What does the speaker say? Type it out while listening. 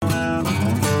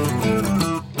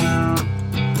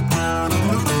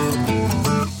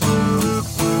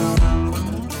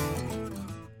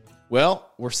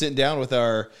Well, we're sitting down with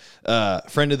our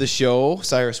friend of the show,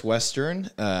 Cyrus Western,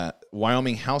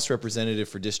 Wyoming House Representative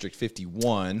for District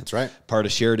 51. That's right. Part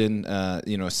of Sheridan,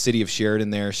 city of Sheridan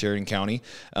there, Sheridan County.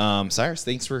 Cyrus,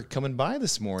 thanks for coming by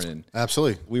this morning.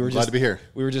 Absolutely. We were glad to be here.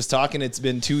 We were just talking. It's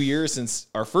been 2 years since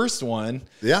our first one.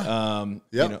 Yeah.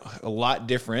 A lot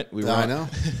different. I know.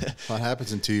 What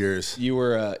happens in 2 years? You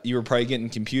were probably getting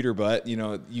computer butt.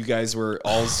 You guys were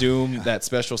all Zoom. That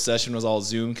special session was all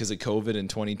Zoom because of COVID in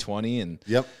 2020. And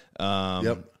Yep.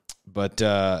 But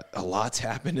a lot's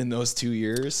happened in those 2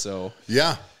 years. So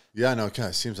yeah. No, it kind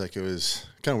of seems like it was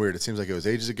kind of weird. It seems like it was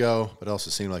ages ago, but it also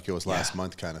seemed like it was last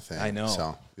month kind of thing. I know.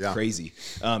 So yeah, crazy.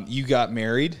 You got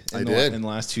married in the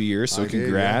last 2 years. So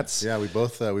congrats. Yeah, we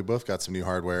both got some new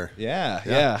hardware.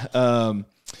 Yeah.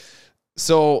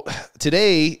 So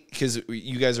today, because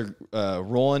you guys are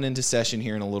rolling into session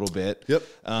here in a little bit. Yep.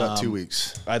 About 2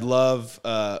 weeks. I'd love,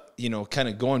 kind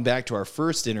of going back to our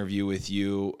first interview with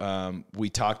you. We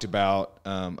talked about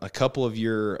a couple of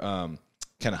your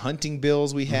kind of hunting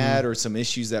bills we had, or some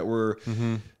issues that were,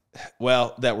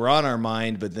 that were on our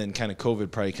mind, but then kind of COVID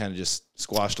probably kind of just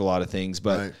squashed a lot of things.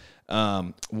 But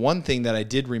one thing that I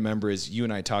did remember is you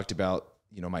and I talked about,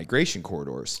 migration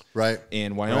corridors. Right.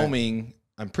 And Wyoming,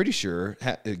 I'm pretty sure,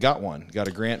 got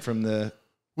a grant from the...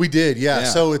 We did, yeah.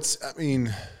 So I'm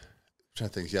trying to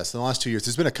think. Yes, in the last 2 years,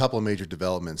 there's been a couple of major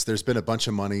developments. There's been a bunch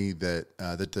of money that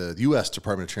the U.S.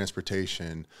 Department of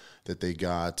Transportation that they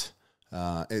got,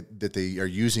 that they are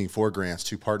using for grants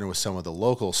to partner with some of the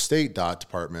local state DOT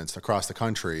departments across the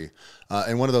country.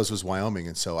 And one of those was Wyoming.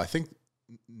 And so I think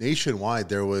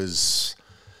nationwide it was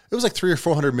like $300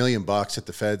 or $400 million that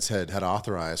the feds had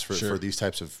authorized for these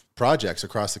types of projects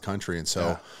across the country. And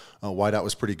so YDOT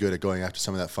was pretty good at going after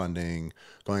some of that funding,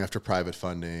 going after private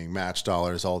funding, match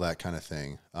dollars, all that kind of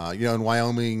thing. In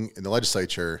Wyoming, in the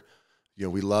legislature,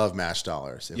 we love match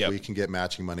dollars. If we can get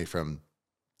matching money from,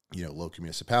 local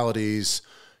municipalities,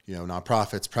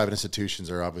 nonprofits, private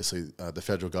institutions, or obviously the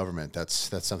federal government.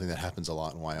 That's something that happens a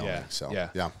lot in Wyoming.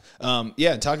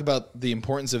 Talk about the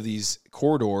importance of these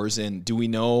corridors. And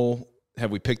have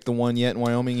we picked the one yet in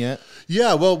Wyoming yet?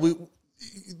 Yeah, well,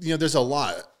 there's a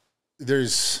lot.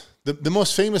 There's the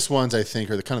most famous ones, I think,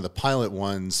 are the pilot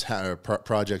ones.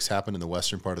 Projects happen in the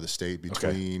western part of the state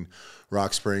between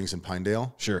Rock Springs and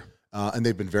Pinedale. Sure. And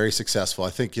they've been very successful. I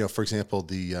think, for example,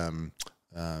 the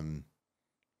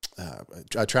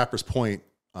Trappers Point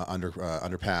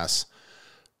underpass.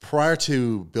 Prior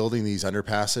to building these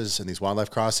underpasses and these wildlife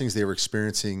crossings, they were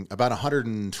experiencing about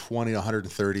 120 to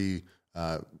 130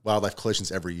 wildlife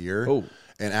collisions every year. Oh.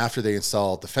 And after they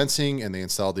installed the fencing and they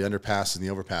installed the underpasses and the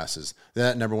overpasses,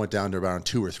 that number went down to around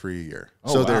 2 or 3 a year.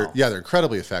 Oh, so they're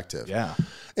incredibly effective. Yeah.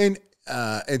 And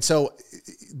so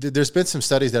there's been some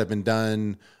studies that have been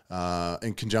done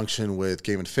in conjunction with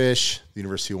Game and Fish, the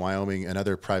University of Wyoming, and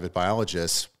other private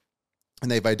biologists.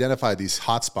 And they've identified these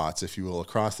hotspots, if you will,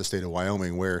 across the state of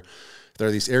Wyoming where there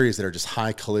are these areas that are just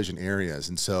high collision areas.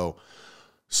 And so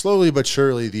slowly but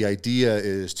surely, the idea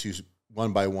is to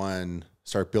one by one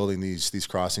start building these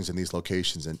crossings in these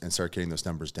locations and start getting those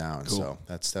numbers down. Cool. So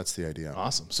that's the idea.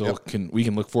 Awesome. So we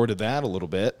can look forward to that a little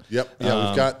bit. Yep. Yeah,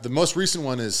 we've got the most recent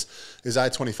one is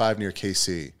I-25 near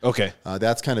KC. Okay.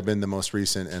 That's kind of been the most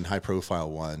recent and high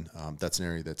profile one. That's an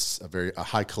area that's a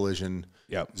high collision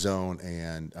zone,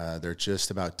 and they're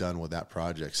just about done with that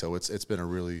project. So it's been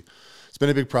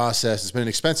a big process. It's been an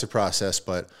expensive process,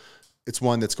 but it's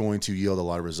one that's going to yield a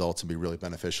lot of results and be really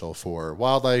beneficial for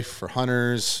wildlife, for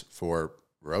hunters, for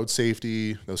road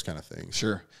safety, those kind of things.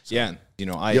 Sure. So, yeah.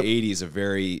 I-80 is a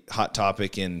very hot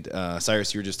topic. And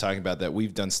Cyrus, you were just talking about that.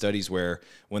 We've done studies where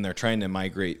when they're trying to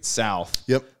migrate south,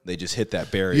 they just hit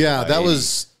that barrier. Yeah, that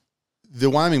was the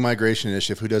Wyoming Migration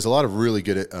Initiative, who does a lot of really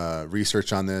good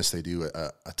research on this. They do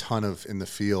a ton of in the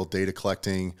field data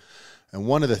collecting. And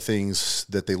one of the things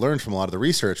that they learned from a lot of the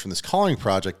research from this calling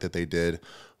project that they did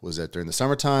was that during the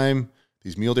summertime,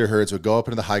 these mule deer herds would go up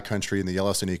into the high country in the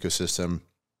Yellowstone ecosystem,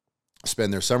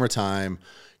 spend their summertime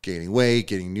gaining weight,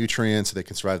 getting nutrients so they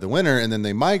can survive the winter, and then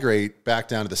they migrate back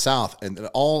down to the south, and it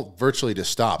all virtually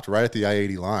just stopped right at the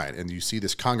I-80 line. And you see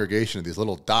this congregation of these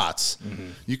little dots. Mm-hmm.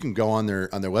 You can go on their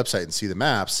website and see the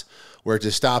maps where it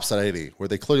just stops at I-80, where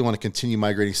they clearly want to continue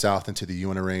migrating south into the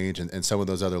Uinta Range and some of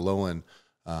those other lowland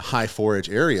high forage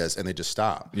areas, and they just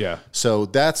stop. Yeah. So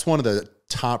that's one of the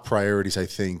top priorities, I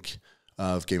think,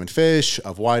 of Game and Fish,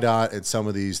 of YDOT, and some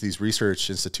of these research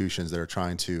institutions that are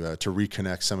trying to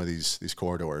reconnect some of these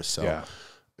corridors. So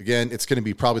again, it's going to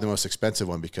be probably the most expensive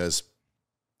one because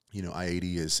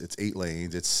I-80 it's 8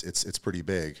 lanes. It's pretty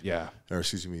big. Yeah. Or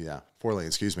 4 lanes.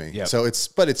 Excuse me. Yep. So I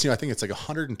think it's like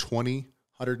 120,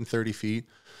 130 feet.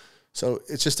 So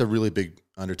it's just a really big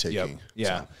undertaking. Yep.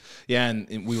 Yeah. So. Yeah.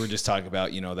 And we were just talking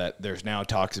about, that there's now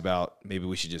talks about maybe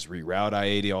we should just reroute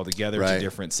I-80 altogether to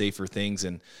different, safer things.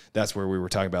 And that's where we were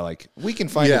talking about, like, we can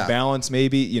find a balance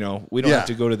maybe, we don't have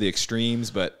to go to the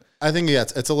extremes, but I think,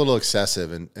 it's a little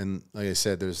excessive. And like I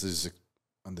said, there's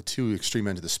on the two extreme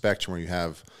ends of the spectrum where you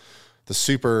have the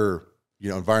super,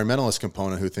 environmentalist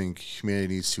component who think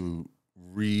humanity needs to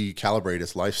recalibrate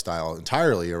its lifestyle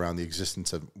entirely around the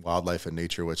existence of wildlife and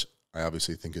nature, which I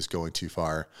obviously think is going too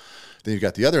far. Then you've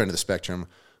got the other end of the spectrum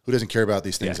who doesn't care about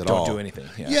these things at all. Don't do anything.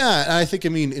 Yeah. And I think,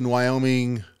 in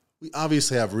Wyoming, we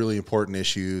obviously have really important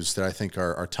issues that I think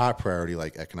are top priority,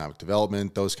 like economic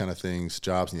development, those kind of things,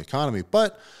 jobs in the economy.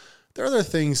 But there are other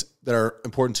things that are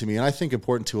important to me, and I think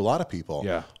important to a lot of people.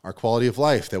 Yeah. Our quality of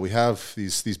life, that we have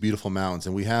these beautiful mountains,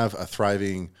 and we have a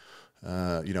thriving,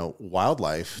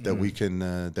 wildlife that we can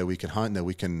hunt, and that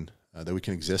we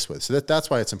can exist with. So that's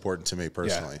why it's important to me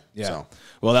personally. Yeah. So.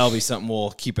 Well, that'll be something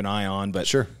we'll keep an eye on, but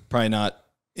probably not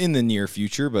in the near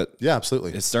future, but yeah,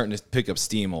 absolutely. It's starting to pick up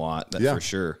steam a lot, for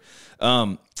sure.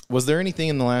 Was there anything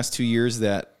in the last 2 years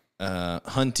that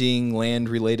hunting, land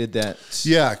related that?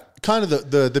 Yeah. Kind of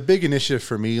the big initiative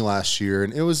for me last year,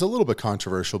 and it was a little bit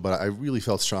controversial, but I really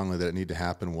felt strongly that it needed to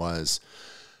happen, was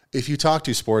if you talk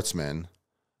to sportsmen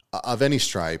of any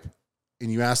stripe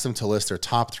and you ask them to list their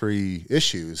top 3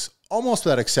 issues, almost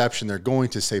without exception, they're going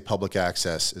to say public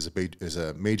access is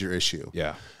a major issue.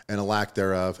 Yeah. And a lack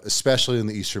thereof, especially in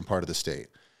the eastern part of the state.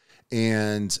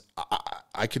 And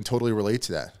I can totally relate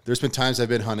to that. There's been times I've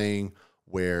been hunting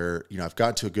where, I've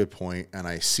gotten to a good point and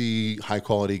I see high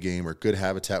quality game or good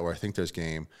habitat where I think there's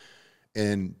game.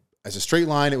 And as a straight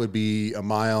line, it would be a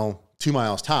mile, 2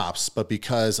 miles tops. But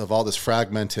because of all this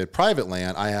fragmented private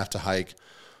land, I have to hike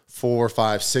 4,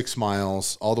 5, 6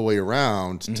 miles all the way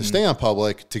around to stay on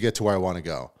public to get to where I want to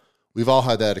go. We've all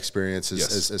had that experience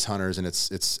as hunters, and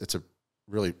it's a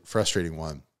really frustrating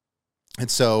one. And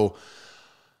so,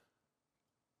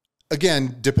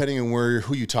 again, depending on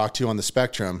who you talk to on the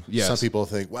spectrum, some people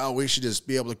think, well, we should just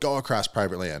be able to go across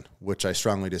private land, which I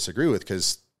strongly disagree with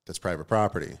because that's private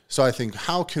property. So I think,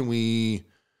 how can we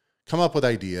come up with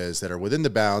ideas that are within the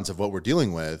bounds of what we're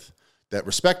dealing with, that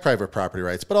respect private property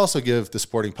rights, but also give the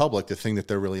sporting public the thing that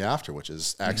they're really after, which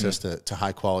is access to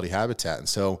high quality habitat. And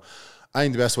so I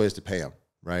think the best way is to pay them,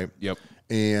 right? Yep.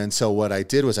 And so what I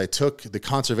did was I took the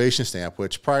conservation stamp,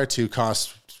 which prior to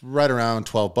cost right around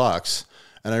 $12,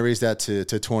 and I raised that to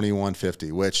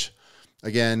 $21.50, which,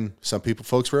 again,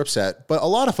 folks were upset, but a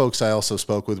lot of folks I also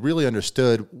spoke with really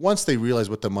understood once they realized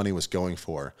what the money was going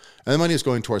for. And the money was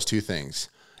going towards 2 things.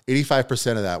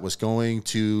 85% of that was going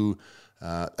to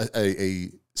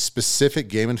a specific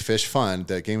game and fish fund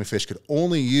that Game and Fish could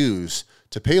only use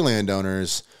to pay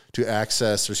landowners to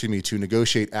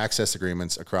negotiate access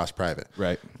agreements across private.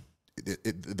 Right.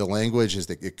 The language is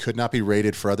that it could not be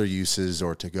rated for other uses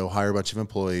or to go hire a bunch of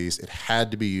employees. It had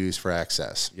to be used for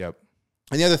access. Yep.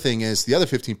 And the other thing is the other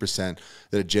 15%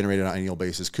 that it generated on an annual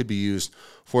basis could be used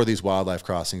for these wildlife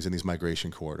crossings and these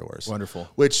migration corridors. Wonderful.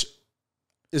 Which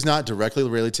is not directly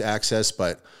related to access,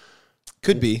 but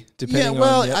could be, depending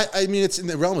on... Yep. I mean, it's in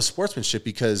the realm of sportsmanship,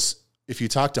 because if you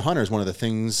talk to hunters, one of the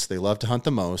things they love to hunt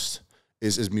the most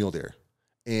is mule deer.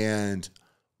 And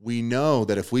we know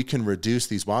that if we can reduce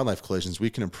these wildlife collisions,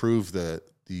 we can improve the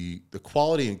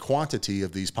quality and quantity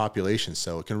of these populations.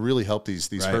 So it can really help these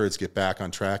herds get back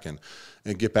on track and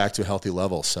get back to a healthy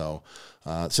level. So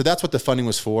that's what the funding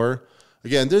was for.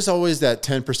 Again, there's always that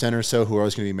 10% or so who are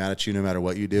always going to be mad at you no matter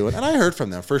what you do. And I heard from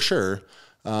them for sure.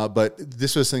 But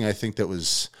this was something I think that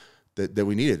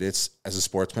we needed. It's, as a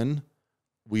sportsman,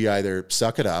 we either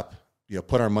suck it up,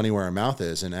 put our money where our mouth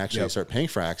is and actually start paying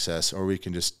for access, or we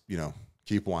can just,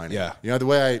 keep whining. Yeah. The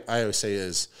way I always say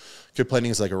is,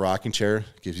 complaining is like a rocking chair.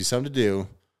 It gives you something to do,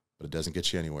 but it doesn't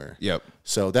get you anywhere. Yep.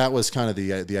 So that was kind of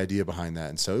the idea behind that.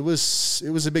 And so it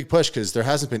was a big push, because there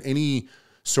hasn't been any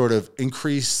sort of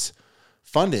increased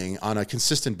funding on a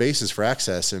consistent basis for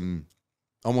access in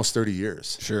almost 30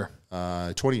 years. Sure.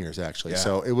 20 years actually. Yeah.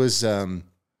 So it was, that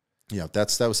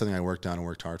was something I worked on and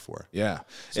worked hard for. Yeah.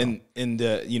 So. And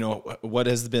what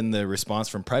has been the response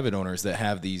from private owners that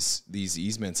have these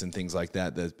easements and things like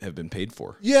that have been paid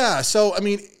for? Yeah. So, I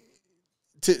mean,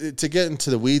 to get into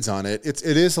the weeds on it, it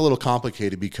is a little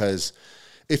complicated, because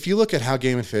if you look at how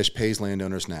Game and Fish pays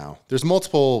landowners now, there's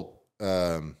multiple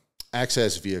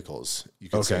access vehicles, you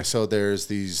can say. So there's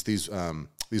these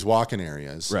walk-in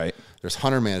areas. Right. There's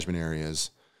hunter management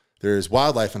areas. There's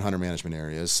wildlife and hunter management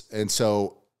areas. And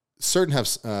so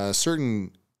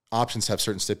certain options have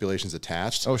certain stipulations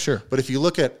attached. Oh, sure. But if you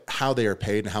look at how they are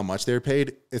paid and how much they're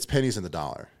paid, it's pennies in the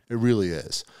dollar. It really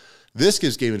is. This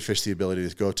gives Game and Fish the ability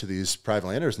to go to these private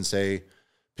landowners and say,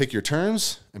 pick your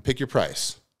terms and pick your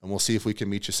price. And we'll see if we can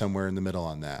meet you somewhere in the middle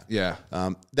on that. Yeah.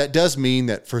 That does mean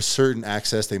that for certain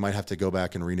access, they might have to go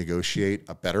back and renegotiate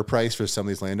a better price for some of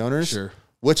these landowners, Sure.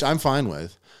 which I'm fine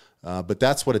with. But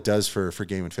that's what it does for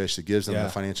Game and Fish. It gives them Yeah. the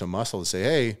financial muscle to say,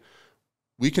 hey,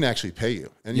 we can actually pay you.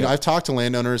 And, you know, I've talked to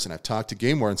landowners and I've talked to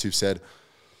game wardens who've said,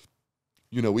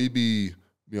 you know, we'd be,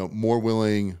 you know, more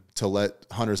willing to let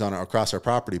hunters on across our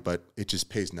property, but it just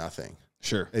pays nothing.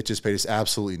 Sure. It just pays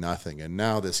absolutely nothing. And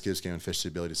now this gives Game and Fish the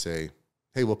ability to say,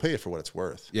 hey, we'll pay it for what it's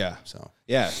worth. Yeah. So,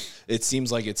 yeah, it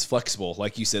seems like it's flexible.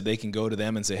 Like you said, they can go to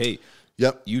them and say, hey,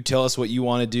 yep. you tell us what you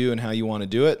want to do and how you want to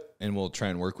do it, and we'll try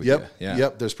and work with you. Yeah.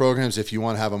 Yep. There's programs if you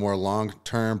want to have a more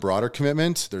long-term, broader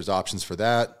commitment. There's options for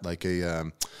that, like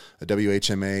a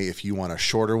WHMA. If you want a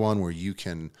shorter one where you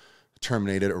can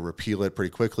terminate it or repeal it pretty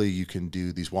quickly, you can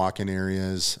do these walk-in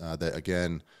areas that,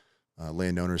 again,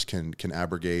 landowners can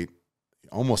abrogate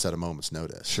almost at a moment's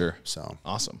notice. Sure. So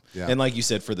awesome. Yeah. And like you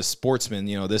said, for the sportsman,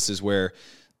 you know, this is where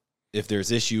if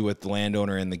there's issue with the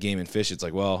landowner and the Game and Fish, it's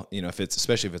like, well, you know,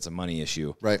 especially if it's a money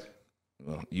issue, right.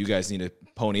 Well, you guys need to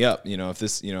pony up. You know, if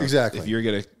this, you know, exactly. if you're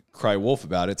going to cry wolf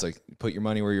about it, it's like put your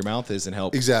money where your mouth is and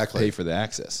help pay for the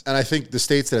access. And I think the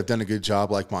states that have done a good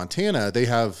job, like Montana, they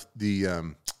have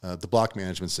the block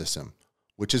management system,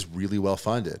 which is really well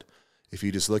funded. If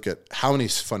you just look at how many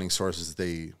funding sources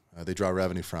they draw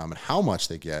revenue from and how much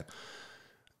they get,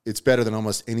 it's better than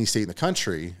almost any state in the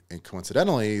country. And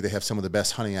coincidentally, they have some of the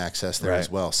best hunting access there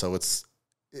as well. So it's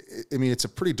a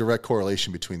pretty direct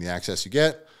correlation between the access you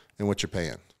get and what you're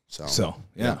paying. So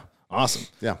yeah. Awesome.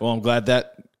 Yeah. Well, I'm glad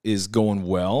that is going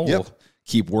well. Yep. We'll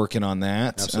keep working on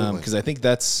that. Absolutely. Because I think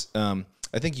that's, I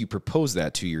think you proposed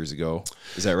that 2 years ago.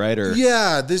 Is that right? Or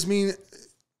yeah, there's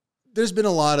been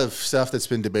a lot of stuff that's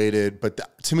been debated, but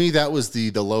to me, that was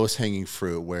the lowest hanging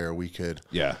fruit where we could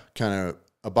kind of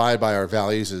abide by our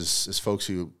values as folks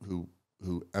who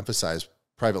emphasize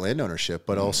private land ownership,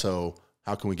 but also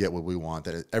how can we get what we want,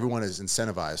 that everyone is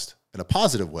incentivized in a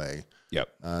positive way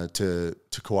to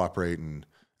cooperate and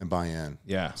buy in.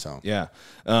 Yeah. So, yeah.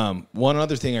 One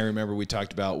other thing I remember we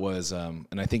talked about was, and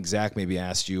I think Zach maybe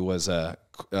asked you, was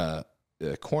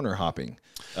corner hopping.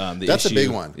 That's a big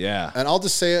one. Yeah. And I'll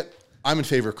just say it. I'm in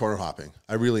favor of corner hopping.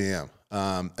 I really am.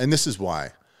 And this is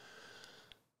why.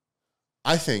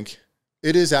 I think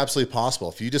it is absolutely possible.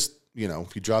 If you just,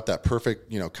 if you drop that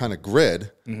perfect, kind of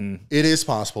grid, it is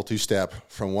possible to step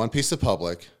from one piece of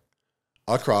public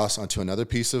across onto another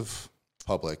piece of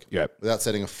public without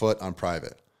setting a foot on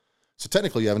private. So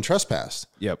technically you haven't trespassed.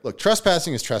 Look,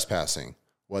 trespassing is trespassing,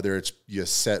 whether it's you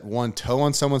set one toe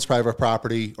on someone's private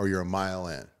property or you're a mile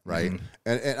in, right?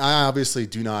 And I obviously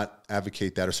do not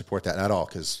advocate that or support that at all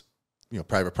because,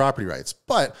 private property rights.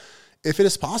 But if it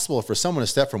is possible for someone to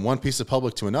step from one piece of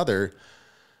public to another,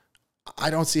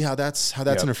 I don't see how that's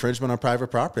an infringement on private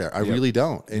property. I really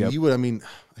don't. And you would,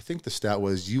 I think the stat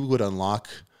was you would unlock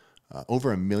over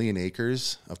 1 million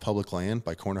acres of public land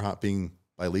by corner hopping,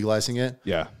 by legalizing it.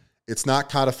 Yeah. It's not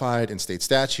codified in state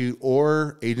statute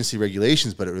or agency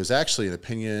regulations, but it was actually an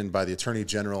opinion by the Attorney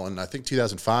General in, I think,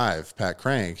 2005, Pat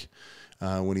Crank,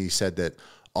 when he said that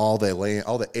all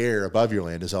the air above your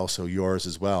land is also yours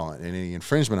as well. And any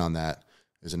infringement on that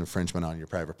is an infringement on your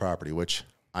private property, which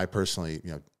I personally,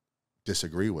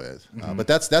 disagree with. But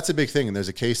that's a big thing. And there's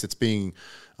a case that's being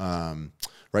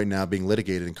right now being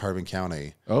litigated in Carbon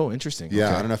County. Oh, interesting. Yeah.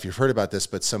 Okay. I don't know if you've heard about this,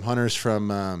 but some hunters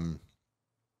from,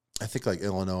 I think like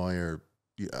Illinois or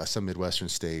some Midwestern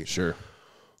state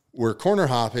were corner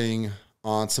hopping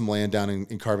on some land down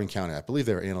in Carbon County. I believe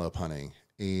they were antelope hunting.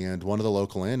 And one of the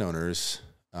local landowners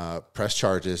pressed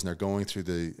charges, and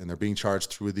they're being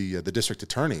charged through the district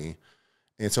attorney.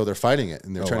 And so they're fighting it,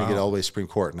 and they're trying to get it all the way to Supreme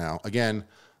Court. Now, again,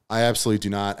 I absolutely do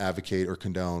not advocate or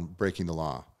condone breaking the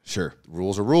law. Sure.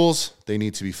 Rules are rules. They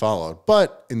need to be followed.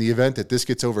 But in the event that this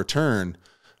gets overturned,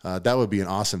 that would be an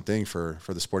awesome thing for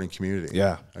the sporting community.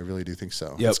 Yeah. I really do think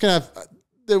so. Yep. It's going to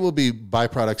there will be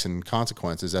byproducts and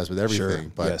consequences as with everything.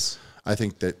 Sure. But I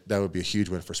think that would be a huge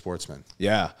win for sportsmen.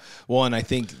 Yeah. Well, and I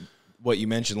think what you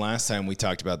mentioned last time we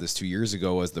talked about this 2 years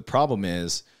ago was the problem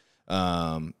is, when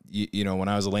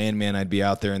I was a landman, I'd be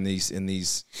out there in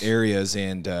these areas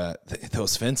and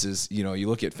those fences, you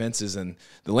look at fences and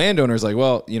the landowner's like,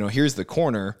 well, here's the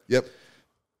corner. Yep.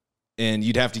 And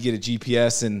you'd have to get a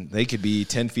GPS and they could be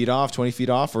 10 feet off, 20 feet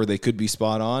off, or they could be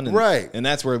spot on. And, right. And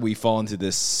that's where we fall into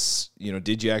this,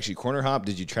 did you actually corner hop?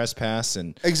 Did you trespass?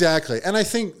 And exactly. And I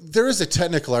think there is a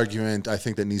technical argument, I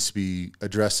think, that needs to be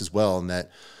addressed as well. And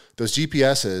that those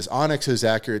GPSs, Onyx is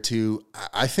accurate to,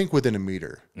 I think, within a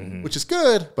meter, which is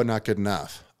good, but not good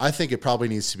enough. I think it probably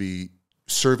needs to be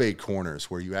surveyed corners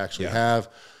where you actually have,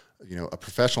 a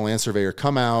professional land surveyor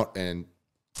come out and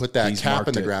put that cap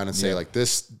in the ground and say like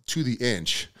this to the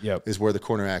inch is where the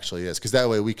corner actually is. Because that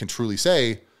way we can truly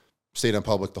say stayed on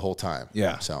public the whole time.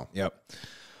 Yeah. So,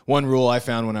 one rule I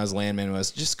found when I was landman was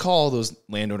just call those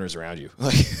landowners around you.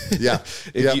 Like,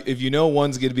 if you know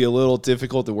one's going to be a little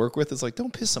difficult to work with, it's like,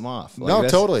 don't piss them off. Like, no,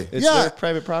 totally. It's their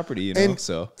private property,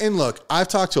 And look, I've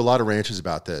talked to a lot of ranchers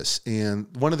about this, and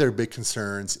one of their big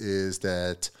concerns is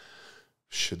that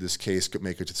should this case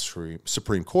make it to the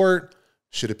Supreme Court,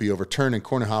 should it be overturned and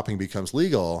corner hopping becomes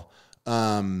legal,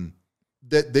 that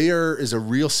there is a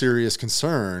real serious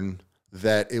concern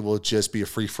that it will just be a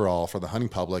free-for-all for the hunting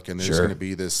public, and there's going to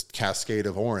be this cascade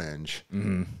of orange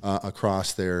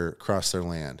across their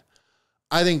land.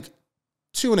 I think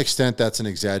to an extent that's an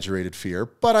exaggerated fear,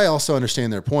 but I also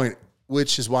understand their point,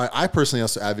 which is why I personally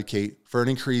also advocate for an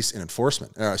increase in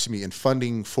in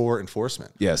funding for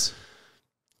enforcement. Yes.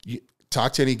 You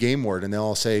talk to any game warden, and they'll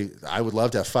all say, I would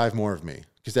love to have 5 more of me,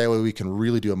 because that way we can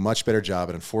really do a much better job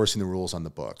at enforcing the rules on the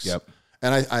books. Yep.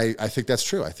 And I think that's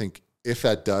true. I think if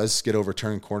that does get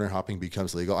overturned, corner hopping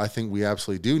becomes legal, I think we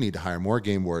absolutely do need to hire more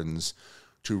game wardens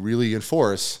to really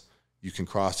enforce you can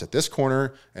cross at this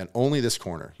corner and only this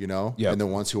corner, and the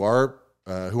ones who are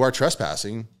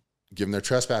trespassing, give them their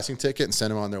trespassing ticket and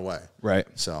send them on their way. Right.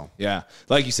 So, yeah,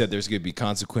 like you said, there's going to be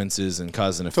consequences and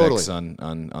cause and effects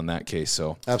on that case.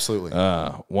 So absolutely.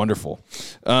 Wonderful.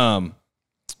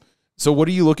 So what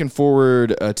are you looking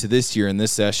forward to this year in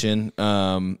this session?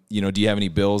 Do you have any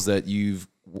bills that you've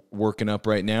working up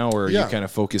right now, or are you kind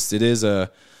of focused? It is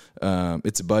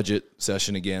it's a budget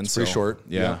session again. It's pretty short.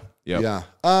 Yeah.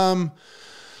 In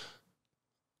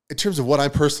terms of what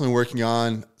I'm personally working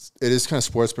on, it is kind of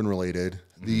sportsman related.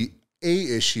 Mm-hmm. The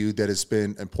issue that has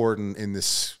been important in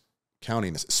this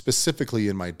county, specifically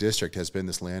in my district, has been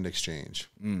this land exchange.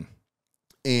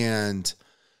 And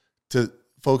to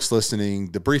folks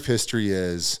listening, the brief history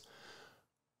is,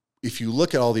 if you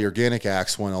look at all the organic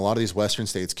acts, when a lot of these Western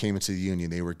states came into the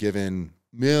Union, they were given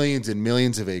millions and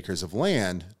millions of acres of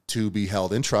land to be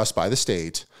held in trust by the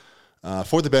state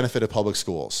for the benefit of public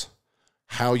schools.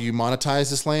 How you monetize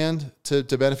this land to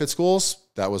benefit schools,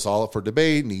 that was all up for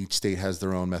debate, and each state has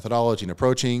their own methodology and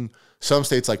approaching. Some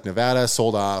states like Nevada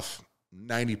sold off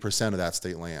 90% of that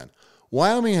state land.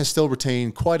 Wyoming has still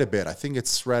retained quite a bit. I think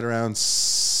it's right around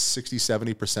 60,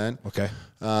 70%. Okay.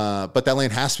 But that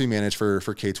land has to be managed for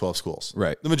K-12 schools.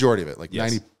 Right. The majority of it, like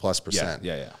 90+%.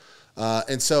 Yeah.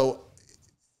 And so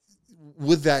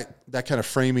with that kind of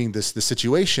framing the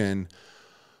situation,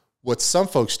 what some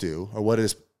folks do, or what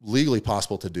is legally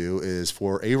possible to do, is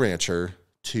for a rancher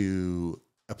to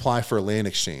apply for a land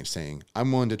exchange, saying,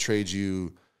 I'm willing to trade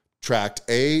you tract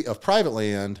A of private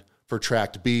land for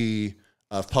tract B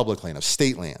of public land, of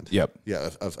state land. Yep. Yeah,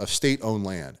 of state-owned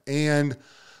land. And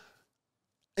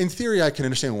in theory, I can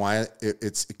understand why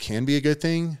it can be a good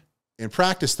thing. In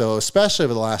practice, though, especially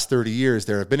over the last 30 years,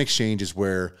 there have been exchanges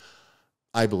where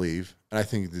I believe, and I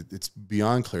think that it's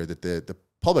beyond clear, that the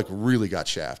public really got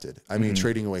shafted. I mean,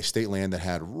 trading away state land that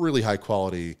had really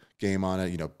high-quality game on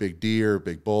it, big deer,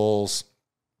 big bulls,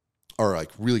 or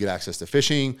like really good access to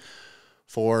fishing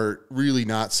for really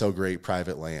not so great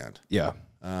private land. Yeah.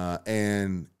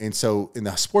 And so in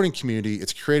the sporting community,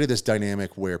 it's created this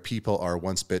dynamic where people are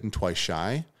once bitten, twice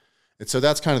shy. And so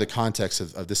that's kind of the context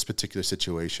of this particular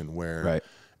situation, where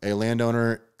a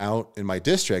landowner out in my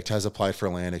district has applied for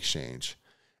a land exchange.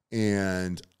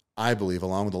 And I believe,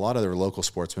 along with a lot of other local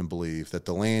sportsmen, believe that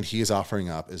the land he is offering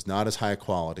up is not as high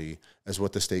quality as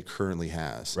what the state currently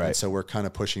has. Right. And so we're kind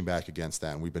of pushing back against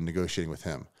that, and we've been negotiating with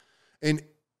him. And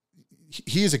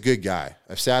he is a good guy.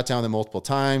 I've sat down with him multiple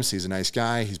times. He's a nice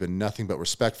guy. He's been nothing but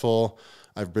respectful.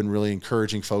 I've been really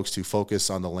encouraging folks to focus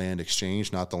on the land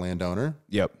exchange, not the landowner.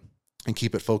 Yep. And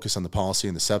keep it focused on the policy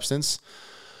and the substance.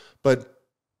 But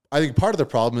I think part of the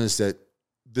problem is that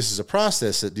this is a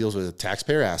process that deals with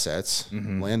taxpayer assets,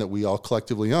 land that we all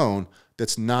collectively own,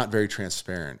 that's not very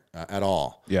transparent at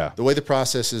all. Yeah. The way the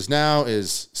process is now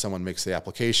is someone makes the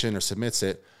application or submits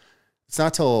it. It's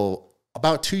not till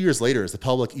about 2 years later is the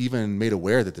public even made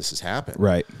aware that this has happened.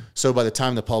 Right. So by the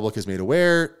time the public is made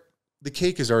aware, the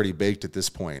cake is already baked at this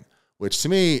point, which to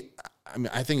me,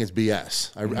 I think it's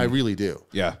BS. I really do.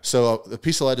 Yeah. So the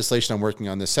piece of legislation I'm working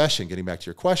on this session, getting back to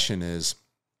your question, is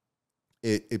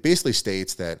it basically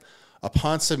states that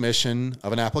upon submission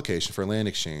of an application for a land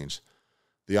exchange,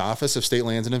 the Office of State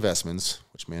Lands and Investments,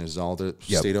 which manages all the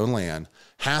state-owned land,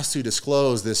 has to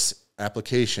disclose this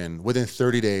application within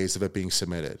 30 days of it being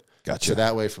submitted. Gotcha. So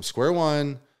that way, from square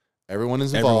one, everyone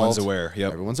is involved. Everyone's aware.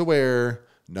 Yep. Everyone's aware.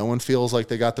 no one feels like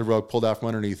they got the rug pulled out from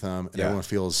underneath them, and everyone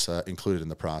feels included in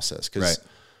the process. Because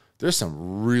there's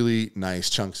some really nice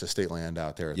chunks of state land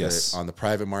out there that on the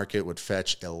private market would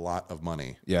fetch a lot of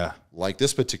money. Yeah. Like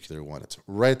this particular one. It's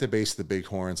right at the base of the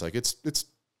Bighorns. Like it's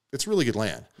really good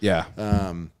land. Yeah.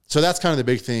 So that's kind of the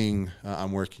big thing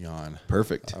I'm working on.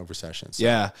 Perfect. Over sessions. So.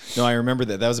 Yeah. No, I remember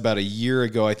that. That was about a year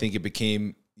ago. I think it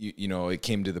became, it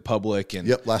came to the public.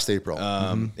 And last April.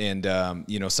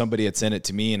 And, somebody had sent it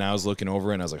to me and I was looking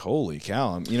over and I was like, holy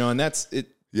cow. And that's it.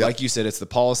 Yep. Like you said, it's the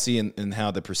policy and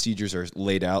how the procedures are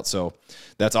laid out. So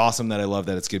that's awesome that I love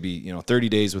that it's going to be, 30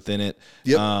 days within it.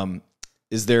 Yep.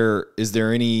 Is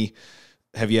there any,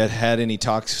 have you had any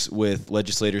talks with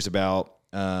legislators about,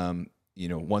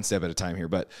 one step at a time here,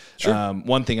 but sure.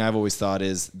 One thing I've always thought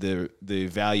is the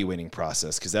evaluating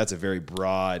process, because that's a very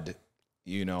broad,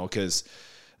 because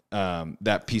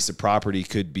that piece of property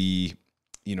could be,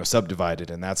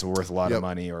 subdivided and that's worth a lot of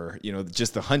money, or,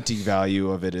 just the hunting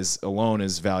value of it alone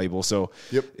is valuable. So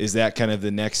is that kind of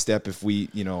the next step? If we,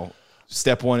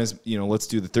 step one is, let's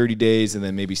do the 30 days. And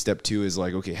then maybe step two is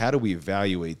like, okay, how do we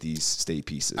evaluate these state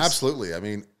pieces? Absolutely. I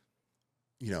mean,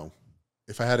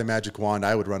 if I had a magic wand,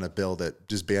 I would run a bill that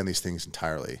just banned these things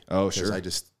entirely. Oh, sure. I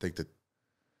just think that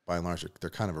by and large, they're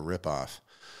kind of a ripoff.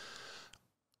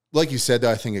 Like you said,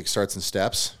 though, I think it starts in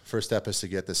steps. First step is to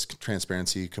get this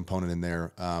transparency component in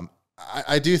there.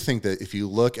 I do think that if you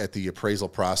look at the appraisal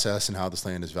process and how this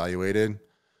land is evaluated,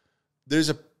 there's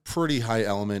a pretty high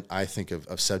element, I think,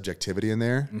 of subjectivity in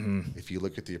there. Mm-hmm. If you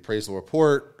look at the appraisal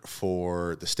report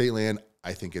for the state land,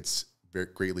 I think it's very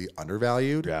greatly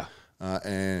undervalued. Yeah.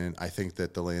 And I think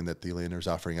that the land that the landowner is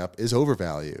offering up is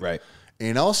overvalued. Right.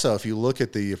 And also, if you look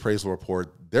at the appraisal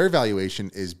report, their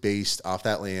valuation is based off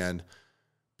that land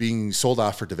being sold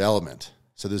off for development.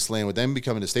 So this land would then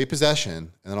become into state possession,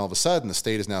 and then all of a sudden the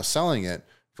state is now selling it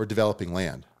for developing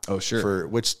land. Oh, sure.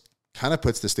 Which kind of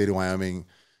puts the state of Wyoming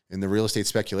in the real estate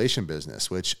speculation business,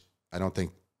 which I don't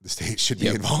think the state should be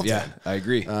involved in. Yeah, I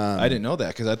agree. I didn't know that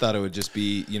because I thought it would just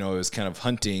be, it was kind of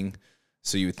hunting.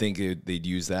 So you would think they'd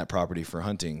use that property for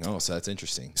hunting. Oh, so that's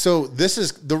interesting. So this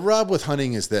is the rub with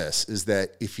hunting is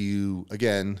that if you,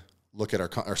 again, look at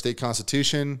our state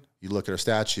constitution, you look at our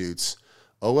statutes,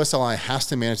 OSLI has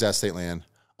to manage that state land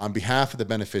on behalf of the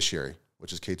beneficiary,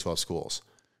 which is K-12 schools,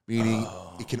 meaning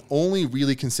it can only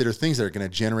really consider things that are going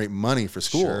to generate money for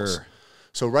schools. Sure.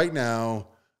 So right now,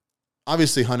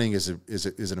 obviously hunting is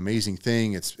an amazing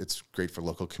thing. It's great for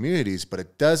local communities, but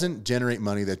it doesn't generate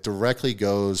money that directly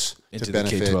goes to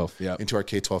benefit K-12, into our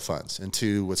K-12 funds,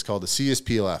 into what's called the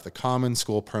CSPLF, the Common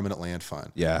School Permanent Land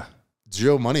Fund. Yeah.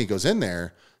 Zero money goes in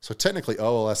there. So technically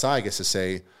OLSI gets to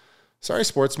say, sorry,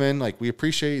 sportsmen, like we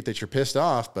appreciate that you're pissed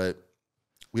off, but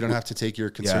we don't have to take your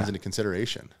concerns into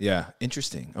consideration. Yeah.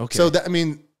 Interesting. Okay. So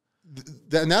and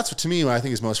that's what to me, what I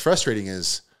think is most frustrating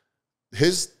is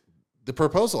the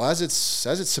proposal as it's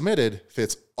submitted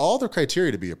fits all the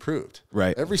criteria to be approved.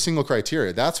 Right. Every single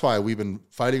criteria. That's why we've been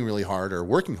fighting really hard or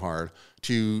working hard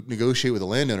to negotiate with the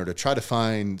landowner to try to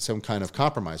find some kind of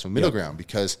compromise, some middle ground,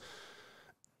 because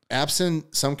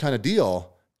absent some kind of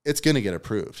deal, it's going to get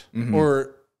approved. Mm-hmm.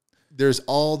 Or there's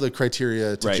all the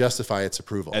criteria to justify its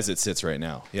approval as it sits right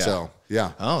now. Yeah. So,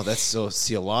 yeah. Oh, there's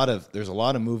a lot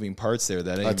of moving parts there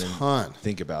that I didn't even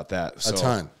think about that. So, a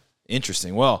ton.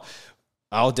 Interesting. Well,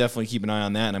 I'll definitely keep an eye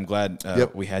on that, and I'm glad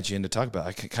we had you in to talk about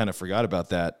it. I kind of forgot about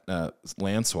that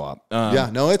land swap.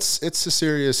 It's a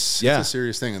serious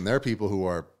thing, and there are people who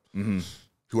are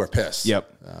pissed.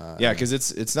 Yep. Because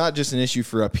it's not just an issue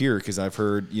for up here. Because I've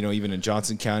heard, even in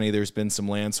Johnson County, there's been some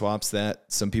land swaps that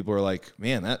some people are like,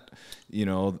 man, that,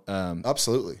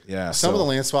 absolutely. Yeah. Some of the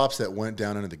land swaps that went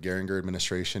down under the Geringer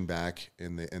administration back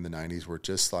in the 90s were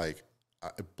just like,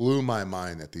 it blew my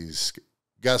mind that these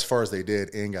got as far as they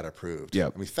did and got approved.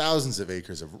 Yep. I mean, thousands of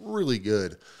acres of really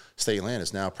good state land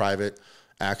is now private.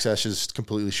 Access is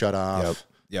completely shut off.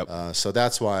 Yep. So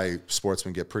that's why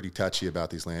sportsmen get pretty touchy about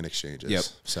these land exchanges. Yep.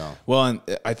 So well, and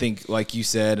I think, like you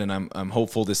said, and I'm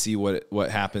hopeful to see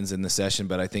what happens in the session.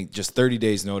 But I think just 30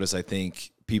 days notice, I think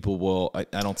people will. I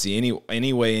don't see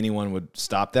any way anyone would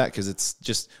stop that, because it's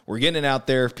just we're getting it out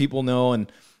there. People know,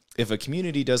 and if a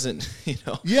community doesn't, do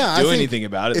anything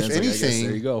about it, then I guess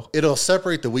there you go. It'll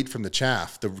separate the wheat from the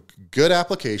chaff. The good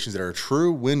applications that are a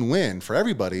true win-win for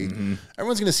everybody,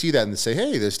 everyone's going to see that and say,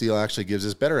 hey, this deal actually gives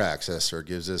us better access or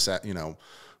gives us,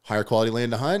 higher quality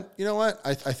land to hunt. You know what?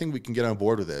 I think we can get on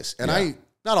board with this. And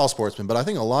not all sportsmen, but I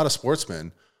think a lot of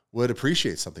sportsmen would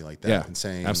appreciate something like that and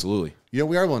saying, absolutely. We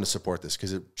are willing to support this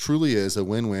because it truly is a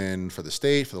win-win for the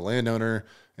state, for the landowner,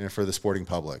 and for the sporting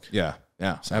public. Yeah.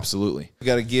 Yeah, absolutely. We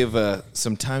got to give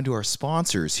some time to our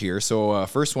sponsors here. So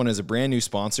first one is a brand new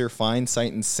sponsor, Fine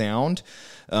Sight and Sound.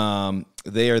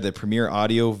 They are the premier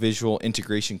audio visual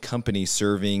integration company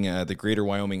serving the greater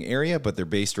Wyoming area, but they're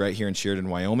based right here in Sheridan,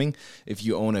 Wyoming. If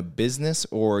you own a business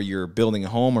or you're building a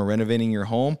home or renovating your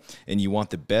home and you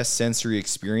want the best sensory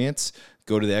experience,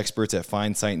 go to the experts at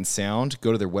Fine Sight and Sound.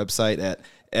 Go to their website at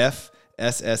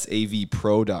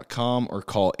fssavpro.com or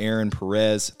call Aaron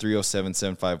Perez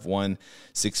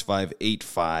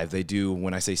 307-751-6585. They do,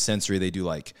 when I say sensory, they do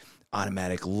like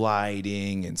automatic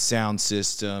lighting and sound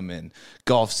system and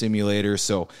golf simulator.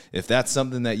 So if that's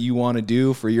something that you want to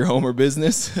do for your home or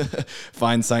business,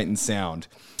 Fine Sight and Sound.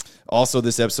 Also,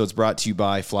 this episode is brought to you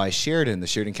by Fly Sheridan, the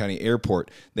Sheridan County Airport.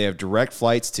 They have direct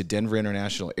flights to Denver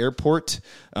International Airport.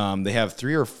 They have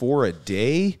 3 or 4 a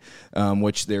day,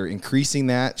 which they're increasing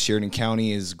that. Sheridan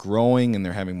County is growing, and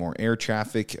they're having more air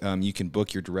traffic. You can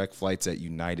book your direct flights at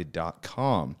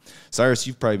united.com. Cyrus,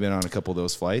 you've probably been on a couple of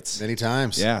those flights. Many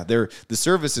times. Yeah, the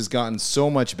service has gotten so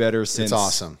much better since it's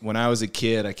awesome. When I was a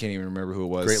kid. I can't even remember who it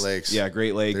was. Great Lakes. Yeah,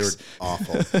 Great Lakes. They were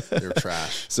awful. They were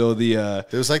trash. So there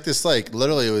was like this, like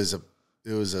literally it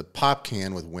was a pop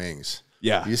can with wings.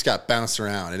 Yeah. You just got bounced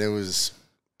around, and it was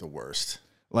the worst.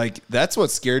 Like, that's what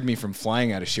scared me from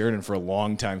flying out of Sheridan for a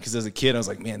long time. Because as a kid, I was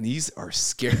like, man, these are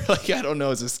scary. Like, I don't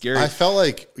know. It's a scary. I felt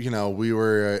like, we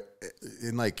were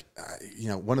in like,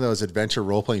 one of those adventure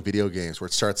role-playing video games where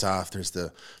it starts off, there's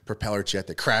the propeller jet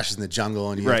that crashes in the jungle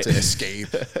and you have to escape.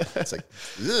 It's like,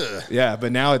 ugh. Yeah,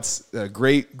 but now it's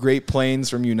great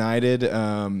planes from United.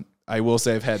 I will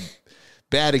say I've had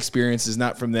bad experiences,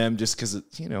 not from them, just because,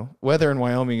 weather in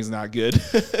Wyoming is not good.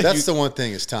 That's the one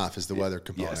thing is tough, is the weather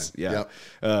component. Yes, yeah.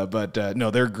 Yep. But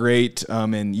no, they're great.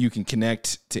 And you can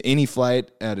connect to any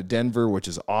flight out of Denver, which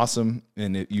is awesome.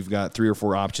 And you've got 3 or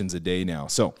 4 options a day now.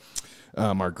 So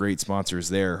our great sponsors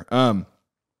there.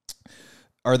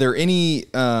 Are there any,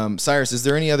 Cyrus, is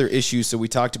there any other issues? So we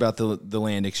talked about the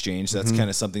land exchange. That's kind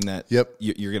of something that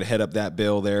you're going to head up that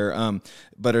bill there.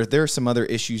 But are there some other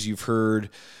issues you've heard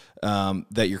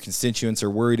that your constituents are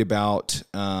worried about,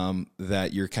 that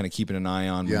you're kind of keeping an eye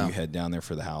on when you head down there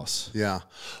for the House? Yeah.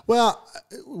 Well,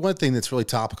 one thing that's really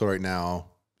topical right now,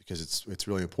 because it's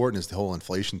really important, is the whole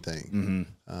inflation thing.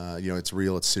 Mm-hmm. It's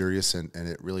real, it's serious, and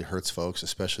it really hurts folks,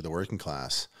 especially the working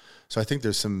class. So I think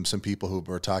there's some people who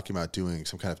are talking about doing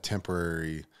some kind of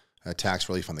temporary tax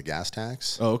relief on the gas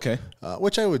tax. Oh, okay.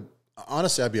 Which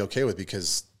I'd be okay with,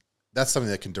 because that's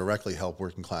something that can directly help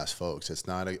working class folks. It's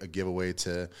not a giveaway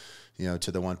to the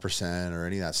 1% or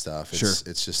any of that stuff.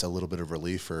 It's just a little bit of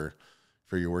relief for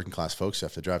your working class folks who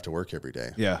have to drive to work every day.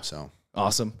 Yeah. So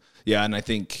awesome. Yeah. And I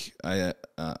think it'd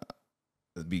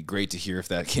be great to hear if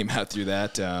that came out through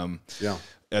that. Are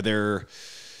there,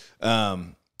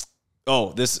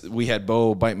 we had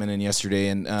Bo Beitman in yesterday,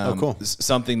 and cool.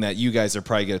 Something that you guys are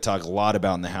probably going to talk a lot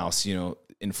about in the House,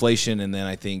 inflation, and then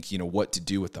I think, what to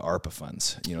do with the ARPA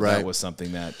funds. That was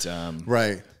something that...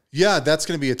 right. Yeah, that's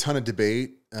going to be a ton of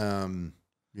debate. I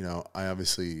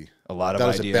obviously... A lot of that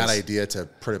ideas. Was a bad idea to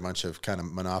pretty much have kind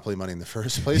of monopoly money in the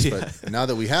first place, but now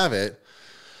that we have it,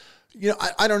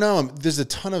 I don't know. There's a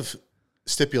ton of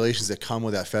stipulations that come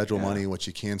with that federal money, what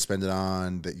you can spend it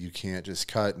on, that you can't just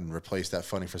cut and replace that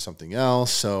funding for something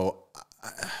else. So,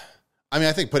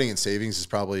 I think putting in savings is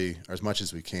probably, or as much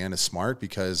as we can, is smart,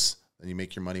 because then you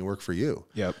make your money work for you.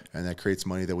 Yep. And that creates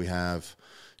money that we have,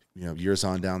 years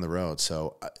on down the road.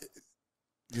 So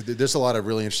there's a lot of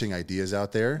really interesting ideas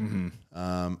out there.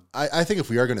 Mm-hmm. I think if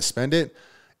we are going to spend it,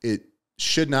 it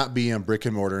should not be on brick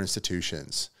and mortar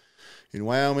institutions. In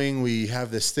Wyoming, we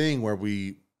have this thing where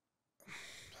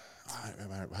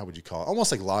how would you call it?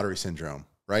 Almost like lottery syndrome,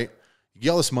 right? You get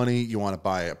all this money, you want to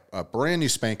buy a brand new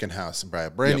spanking house and buy a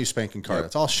brand new spanking car.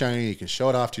 It's all shiny. You can show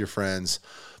it off to your friends.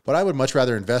 But I would much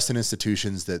rather invest in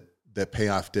institutions that pay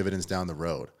off dividends down the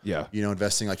road. Yeah.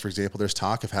 Investing, like, for example, there's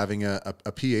talk of having a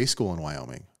PA school in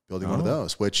Wyoming, building one of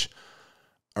those, which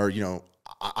are,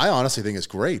 I honestly think is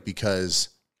great, because,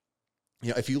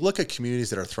 if you look at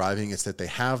communities that are thriving, it's that they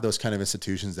have those kind of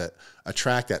institutions that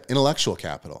attract that intellectual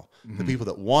capital, the people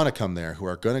that want to come there, who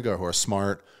are going to go, who are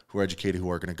smart, who are educated,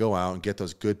 who are going to go out and get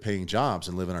those good paying jobs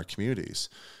and live in our communities.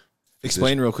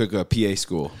 Explain real quick PA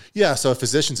school. Yeah, so a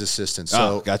physician's assistant.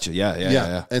 So gotcha.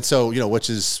 Yeah. And so, which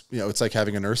is, it's like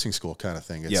having a nursing school kind of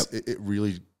thing. It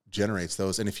really generates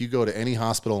those. And if you go to any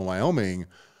hospital in Wyoming,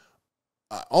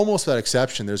 almost without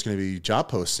exception, there's going to be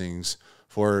job postings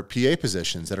for PA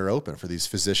positions that are open for these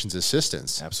physician's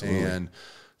assistants. Absolutely. And,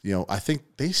 I think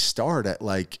they start at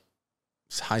like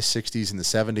high 60s and the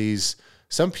 70s.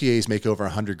 Some PAs make over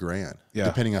 $100,000,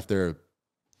 depending if they're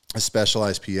a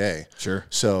specialized PA. Sure.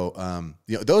 So,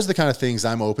 those are the kind of things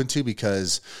I'm open to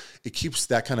because it keeps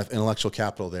that kind of intellectual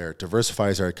capital there. It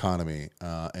diversifies our economy,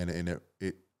 and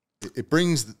it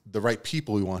brings the right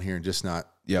people we want here, and just not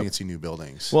fancy new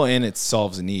buildings. Well, and it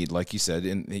solves a need, like you said,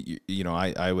 and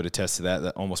I would attest to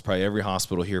that almost probably every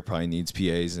hospital here probably needs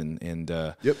PAs, and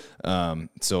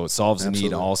so it solves a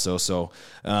need also. So,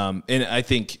 and I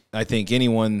think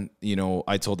anyone,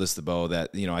 I told this to Bo that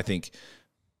I think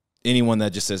anyone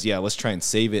that just says, let's try and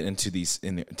save it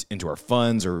into our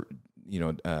funds, or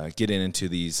get into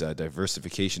these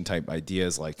diversification type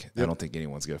ideas. Like, I don't think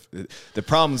anyone's gonna. The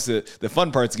problems, the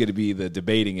fun part's going to be the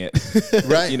debating it,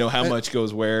 right? How much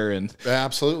goes where, and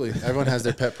absolutely, everyone has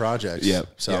their pet projects.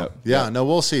 So no,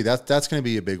 we'll see. That's going to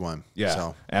be a big one. Yeah,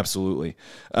 so. Absolutely.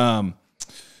 Should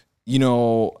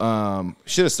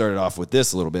have started off with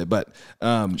this a little bit, but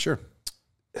sure.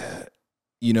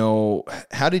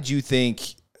 How did you think?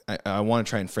 I want to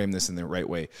try and frame this in the right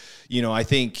way.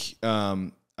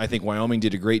 I think Wyoming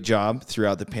did a great job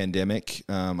throughout the pandemic.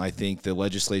 I think the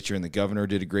legislature and the governor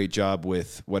did a great job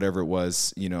with whatever it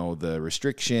was, the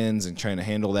restrictions and trying to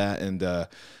handle that. And the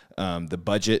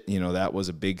budget, that was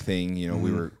a big thing.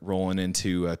 We were rolling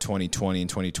into 2020 and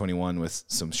 2021 with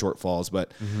some shortfalls.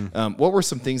 But what were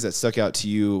some things that stuck out to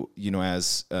you,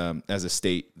 as a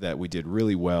state that we did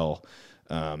really well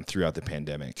throughout the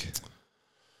pandemic?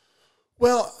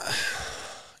 Well,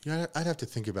 I'd have to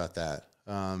think about that.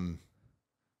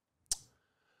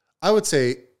 I would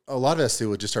say a lot of it has to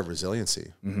do with just our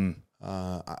resiliency. Mm-hmm.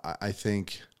 I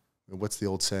think, what's the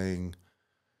old saying?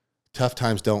 Tough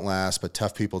times don't last, but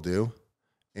tough people do.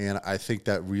 And I think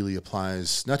that really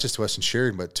applies not just to us in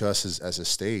Sheridan, but to us as a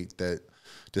state, that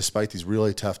despite these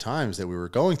really tough times that we were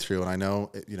going through, and I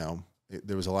know,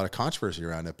 there was a lot of controversy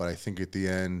around it, but I think at the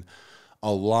end,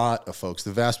 a lot of folks,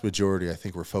 the vast majority, I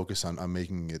think, were focused on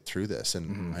making it through this.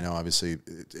 And I know obviously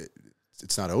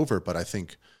it's not over, but I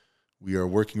think we are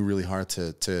working really hard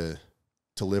to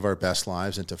live our best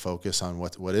lives and to focus on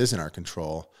what is in our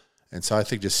control. And so I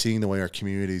think just seeing the way our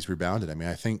communities rebounded. I mean,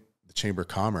 I think the Chamber of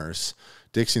Commerce,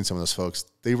 Dixie and some of those folks,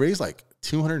 they raised like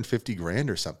 $250,000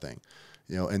 or something,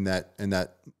 in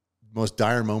that most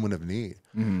dire moment of need.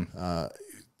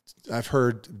 I've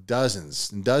heard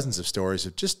dozens and dozens of stories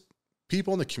of just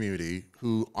people in the community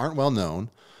who aren't well known,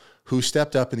 who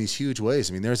stepped up in these huge ways.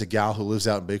 I mean, there's a gal who lives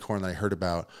out in Bighorn that I heard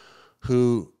about,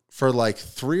 who for like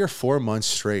 3 or 4 months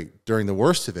straight during the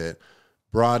worst of it,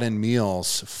 brought in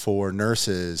meals for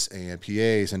nurses and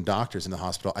PAs and doctors in the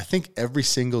hospital, I think every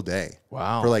single day.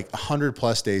 Wow. For like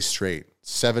 100+ days straight,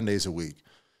 7 days a week.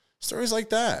 Stories like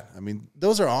that. I mean,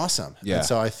 those are awesome. Yeah. And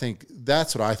so I think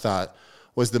that's what I thought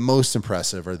was the most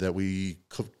impressive, or that we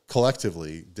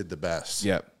collectively did the best.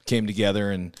 Yeah. Came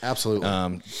together and absolutely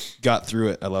got through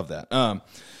it. I love that.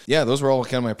 Those were all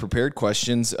kind of my prepared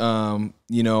questions. One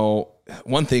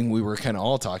thing we were kind of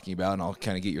all talking about, and I'll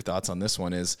kind of get your thoughts on this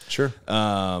one, is sure.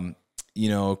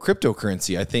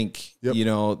 Cryptocurrency. I think,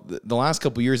 the last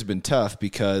couple of years have been tough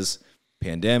because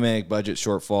pandemic, budget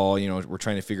shortfall, we're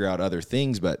trying to figure out other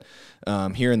things. But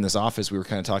here in this office, we were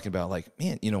kind of talking about like,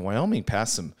 man, Wyoming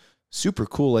passed some super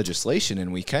cool legislation,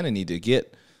 and we kind of need to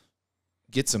get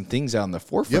some things out in the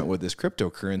forefront with this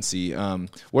cryptocurrency.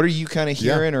 What are you kind of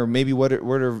hearing, or maybe what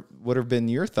have been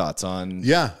your thoughts on?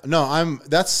 Yeah, no, I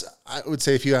would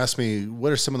say, if you ask me,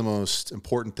 what are some of the most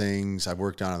important things I've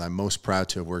worked on and I'm most proud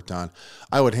to have worked on,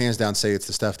 I would hands down say it's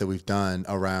the stuff that we've done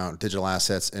around digital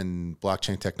assets and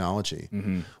blockchain technology.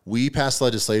 We passed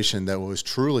legislation that was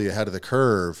truly ahead of the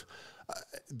curve,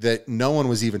 that no one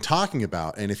was even talking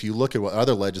about. And if you look at what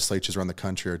other legislatures around the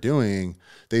country are doing,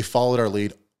 they followed our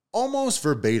lead almost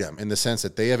verbatim, in the sense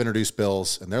that they have introduced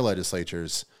bills in their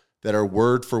legislatures that are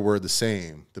word for word the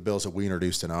same, the bills that we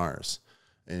introduced in ours.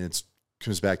 And it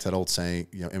comes back to that old saying,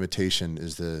 imitation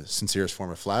is the sincerest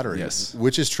form of flattery, yes.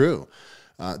 Which is true.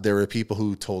 There were people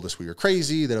who told us we were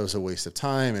crazy, that it was a waste of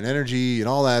time and energy and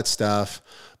all that stuff.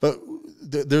 But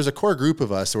there's a core group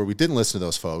of us where we didn't listen to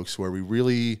those folks, where we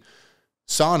really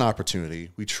saw an opportunity.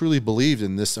 We truly believed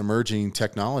in this emerging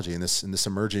technology and this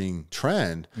emerging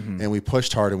trend, and we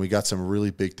pushed hard, and we got some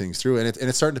really big things through. And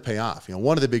it's starting to pay off.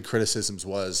 One of the big criticisms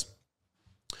was,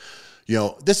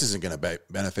 this isn't going to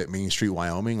benefit Main Street,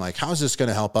 Wyoming. Like, how is this going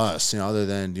to help us? Other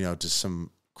than just some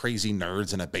crazy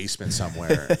nerds in a basement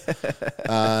somewhere.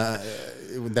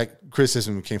 That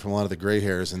criticism came from a lot of the gray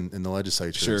hairs in the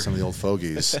legislature, sure. Some of the old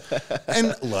fogies.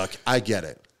 And look, I get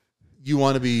it. You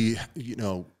want to be,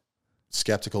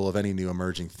 skeptical of any new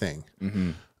emerging thing.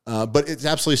 But it's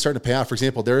absolutely starting to pay off. For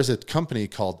example, there is a company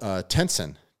called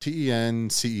Tencent,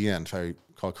 Tencen, if I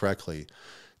recall correctly.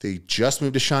 They just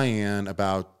moved to Cheyenne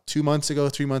about 3 months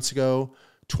ago,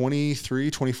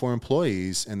 23, 24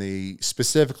 employees, and they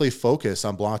specifically focus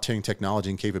on blockchain technology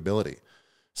and capability.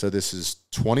 So this is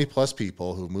 20 plus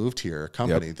people who moved here, a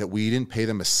company that we didn't pay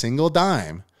them a single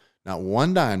dime, not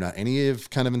one dime, not any of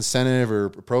kind of incentive or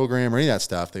program or any of that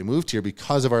stuff. They moved here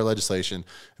because of our legislation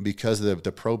and because of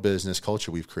the pro-business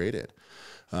culture we've created.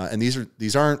 And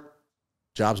these aren't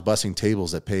jobs busting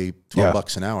tables that pay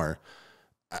 $12 an hour.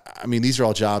 I mean, these are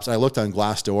all jobs. I looked on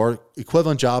Glassdoor.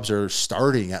 Equivalent jobs are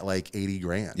starting at like 80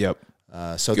 grand. Yep.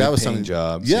 So Good that was paying something.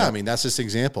 jobs. Yeah, Yep. I mean, that's just an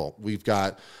example. We've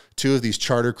got 2 of these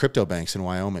charter crypto banks in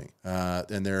Wyoming,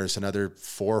 and there's another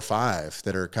 4 or 5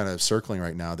 that are kind of circling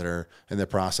right now that are in the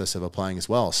process of applying as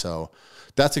well. So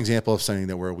that's an example of something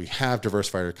that where we have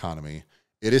diversified our economy.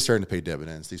 It is starting to pay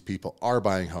dividends. These people are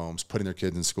buying homes, putting their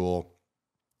kids in school,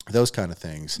 those kind of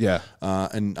things. Yeah.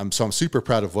 And I'm super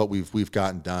proud of what we've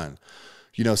gotten done.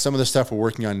 You know, some of the stuff we're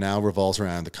working on now revolves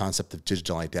around the concept of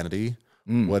digital identity.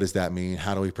 What does that mean?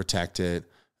 How do we protect it?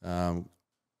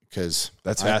 Because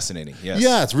that's fascinating. Yes.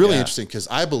 Yeah, it's really interesting because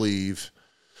I believe,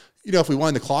 you know, if we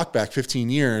wind the clock back 15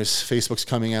 years, Facebook's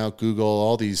coming out, Google,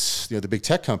 all these, you know, the big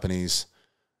tech companies,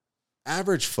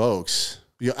 average folks,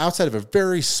 you know, outside of a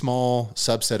very small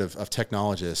subset of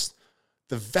technologists,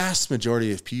 the vast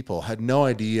majority of people had no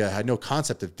idea, had no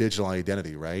concept of digital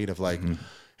identity, right? Of like,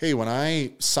 hey, when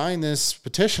I sign this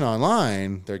petition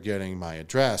online, they're getting my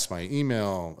address, my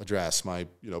email address, my,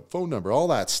 you know, phone number, all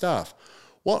that stuff.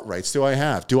 What rights do I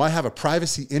have? Do I have a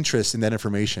privacy interest in that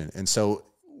information? And so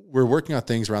we're working on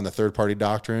things around the third-party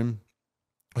doctrine,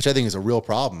 which I think is a real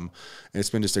problem. And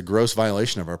it's been just a gross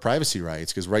violation of our privacy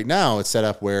rights because right now it's set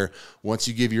up where once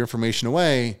you give your information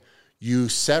away, you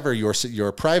sever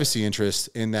your privacy interest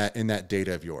in that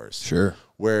data of yours. Sure.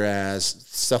 Whereas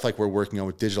stuff like we're working on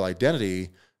with digital identity,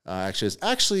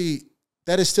 actually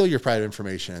that is still your private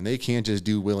information, and they can't just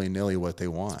do willy-nilly what they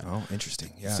want. Oh,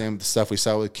 interesting. Yeah. Same stuff we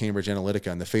saw with Cambridge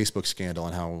Analytica and the Facebook scandal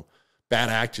and how bad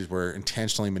actors were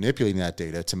intentionally manipulating that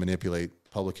data to manipulate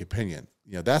public opinion.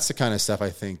 You know, that's the kind of stuff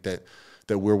I think that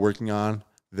we're working on,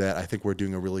 that I think we're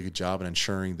doing a really good job in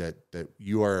ensuring that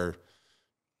you are,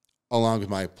 along with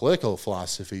my political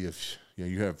philosophy of, you know,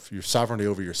 you have your sovereignty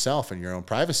over yourself and your own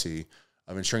privacy,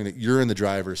 of ensuring that you're in the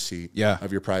driver's seat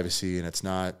of your privacy and it's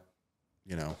not,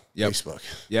 you know, Facebook.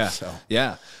 Yeah. So.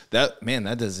 Yeah. That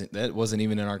wasn't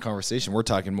even in our conversation. We're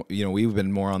talking, you know, we've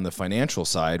been more on the financial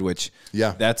side, which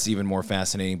that's even more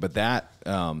fascinating, but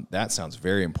that sounds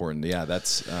very important. Yeah.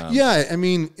 That's, I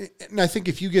mean, and I think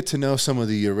if you get to know some of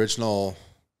the original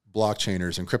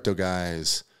blockchainers and crypto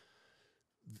guys,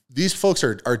 these folks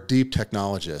are deep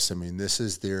technologists. I mean, this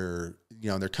is their, you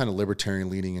know, they're kind of libertarian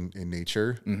leaning in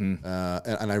nature. And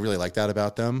I really like that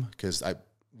about them because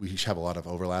we have a lot of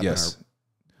overlap in our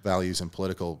values and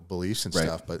political beliefs and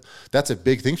stuff. But that's a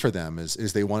big thing for them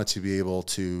is they wanted to be able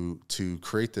to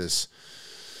create this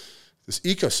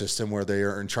ecosystem where they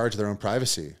are in charge of their own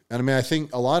privacy. And I mean, I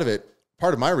think a lot of it,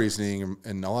 part of my reasoning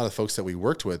and a lot of the folks that we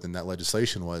worked with in that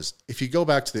legislation was, if you go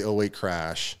back to the 2008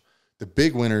 crash, the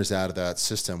big winners out of that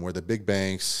system were the big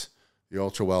banks, the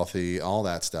ultra wealthy, all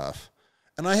that stuff.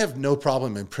 And I have no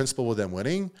problem in principle with them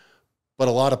winning, but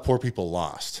a lot of poor people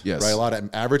lost. Yes. Right? A lot of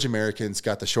average Americans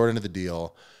got the short end of the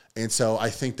deal. And so I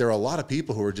think there are a lot of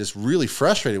people who are just really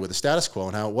frustrated with the status quo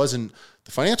and how it wasn't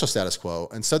the financial status quo.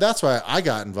 And so that's why I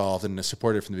got involved and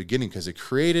supported it from the beginning, because it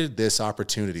created this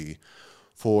opportunity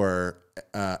for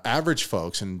average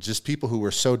folks and just people who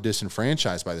were so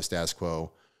disenfranchised by the status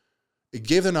quo. It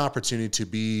gave them an opportunity to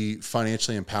be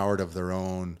financially empowered of their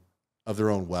own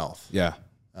wealth. Yeah.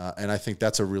 And I think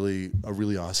that's a really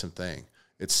awesome thing.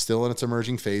 It's still in its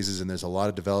emerging phases and there's a lot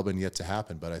of development yet to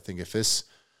happen. But I think if this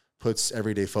puts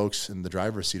everyday folks in the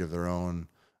driver's seat of their own,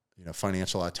 you know,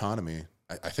 financial autonomy,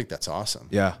 I think that's awesome.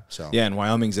 Yeah. So yeah, and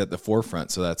Wyoming's at the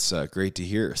forefront, so that's great to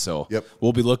hear. So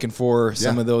we'll be looking for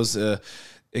some of those.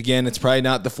 Again, it's probably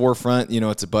not the forefront. You know,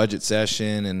 it's a budget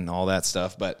session and all that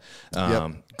stuff, but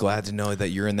glad to know that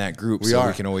you're in that group. We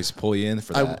can always pull you in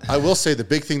for that. I will say the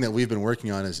big thing that we've been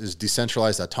working on is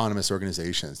decentralized autonomous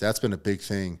organizations. That's been a big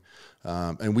thing.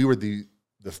 And we were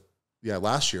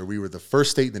last year we were the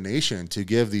first state in the nation to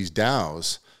give these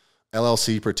DAOs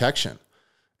LLC protection.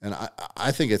 And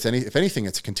I think if anything,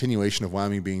 it's a continuation of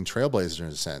Wyoming being trailblazers in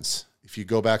a sense. If you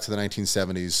go back to the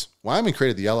 1970s, Wyoming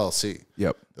created the LLC.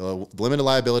 Yep. The Limited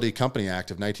Liability Company Act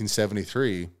of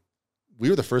 1973. We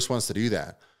were the first ones to do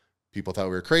that. People thought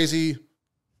we were crazy.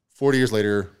 40 years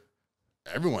later,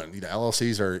 everyone, you know,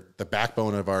 LLCs are the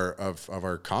backbone of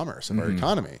our commerce, of our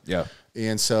economy. Yeah.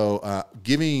 And so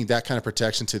giving that kind of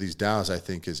protection to these DAOs, I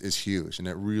think, is huge. And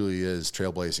it really is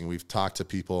trailblazing. We've talked to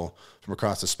people from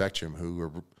across the spectrum who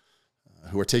are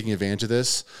who are taking advantage of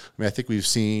this. I mean, I think we've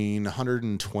seen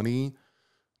 120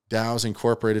 DAOs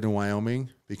incorporated in Wyoming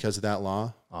because of that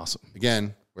law. Awesome.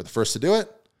 Again, we're the first to do it.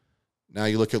 Now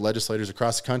you look at legislators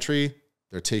across the country,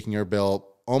 they're taking our bill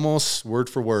almost word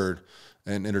for word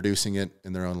and introducing it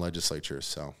in their own legislatures.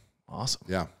 So awesome.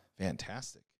 Yeah.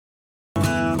 Fantastic.